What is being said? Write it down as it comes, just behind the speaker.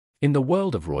In the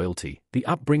world of royalty, the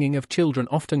upbringing of children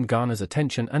often garners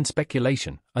attention and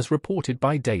speculation, as reported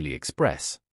by Daily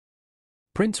Express.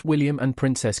 Prince William and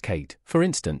Princess Kate, for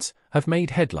instance, have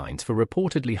made headlines for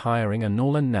reportedly hiring a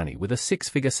Norland nanny with a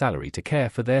six-figure salary to care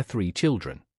for their 3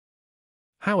 children.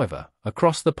 However,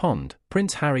 across the pond,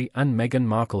 Prince Harry and Meghan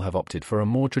Markle have opted for a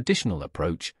more traditional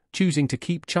approach, choosing to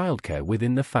keep childcare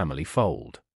within the family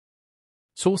fold.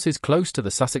 Sources close to the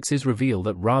Sussexes reveal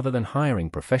that rather than hiring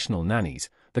professional nannies,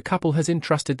 the couple has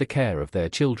entrusted the care of their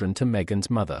children to Meghan's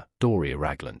mother, Doria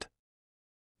Ragland.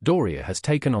 Doria has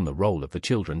taken on the role of the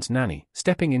children's nanny,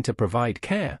 stepping in to provide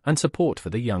care and support for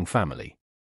the young family.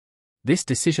 This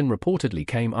decision reportedly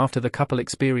came after the couple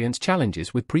experienced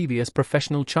challenges with previous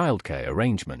professional childcare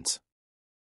arrangements.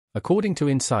 According to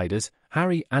insiders,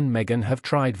 Harry and Meghan have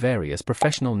tried various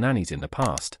professional nannies in the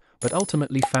past, but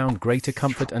ultimately found greater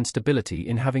comfort and stability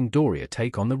in having Doria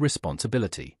take on the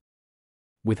responsibility.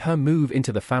 With her move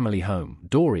into the family home,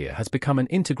 Doria has become an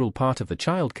integral part of the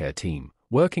childcare team,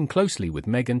 working closely with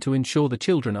Meghan to ensure the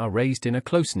children are raised in a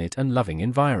close-knit and loving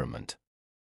environment.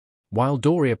 While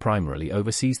Doria primarily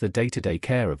oversees the day-to-day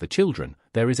care of the children,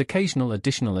 there is occasional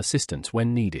additional assistance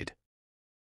when needed.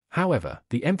 However,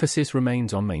 the emphasis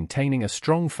remains on maintaining a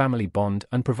strong family bond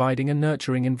and providing a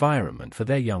nurturing environment for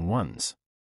their young ones.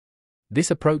 This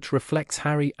approach reflects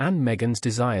Harry and Meghan's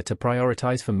desire to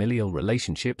prioritize familial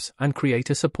relationships and create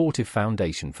a supportive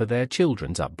foundation for their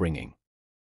children's upbringing.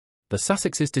 The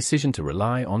Sussexes' decision to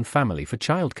rely on family for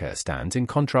childcare stands in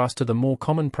contrast to the more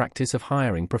common practice of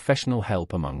hiring professional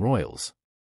help among royals.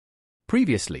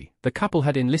 Previously, the couple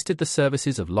had enlisted the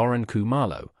services of Lauren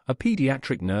Khumalo, a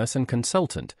pediatric nurse and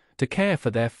consultant, to care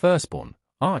for their firstborn,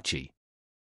 Archie.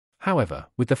 However,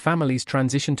 with the family's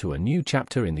transition to a new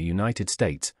chapter in the United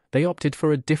States, they opted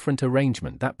for a different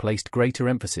arrangement that placed greater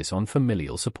emphasis on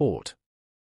familial support.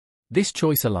 This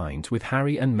choice aligns with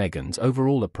Harry and Meghan's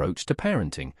overall approach to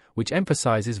parenting, which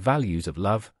emphasizes values of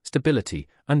love, stability,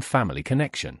 and family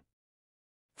connection.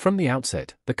 From the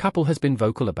outset, the couple has been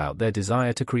vocal about their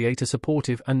desire to create a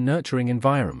supportive and nurturing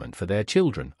environment for their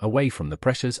children, away from the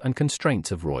pressures and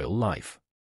constraints of royal life.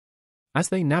 As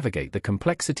they navigate the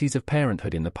complexities of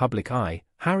parenthood in the public eye,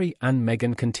 Harry and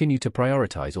Meghan continue to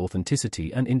prioritize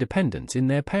authenticity and independence in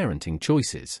their parenting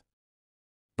choices.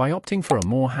 By opting for a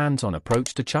more hands-on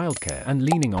approach to childcare and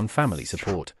leaning on family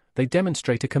support, they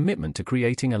demonstrate a commitment to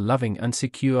creating a loving and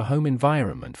secure home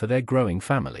environment for their growing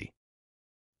family.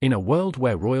 In a world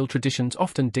where royal traditions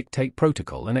often dictate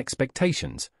protocol and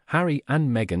expectations, Harry and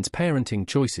Meghan's parenting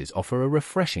choices offer a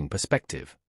refreshing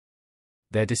perspective.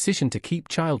 Their decision to keep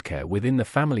childcare within the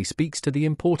family speaks to the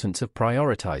importance of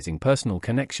prioritizing personal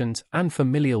connections and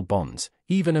familial bonds,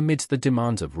 even amidst the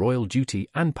demands of royal duty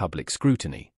and public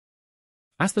scrutiny.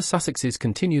 As the Sussexes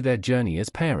continue their journey as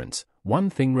parents, one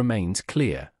thing remains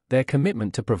clear: their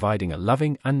commitment to providing a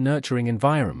loving and nurturing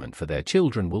environment for their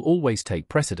children will always take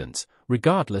precedence,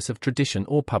 regardless of tradition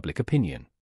or public opinion.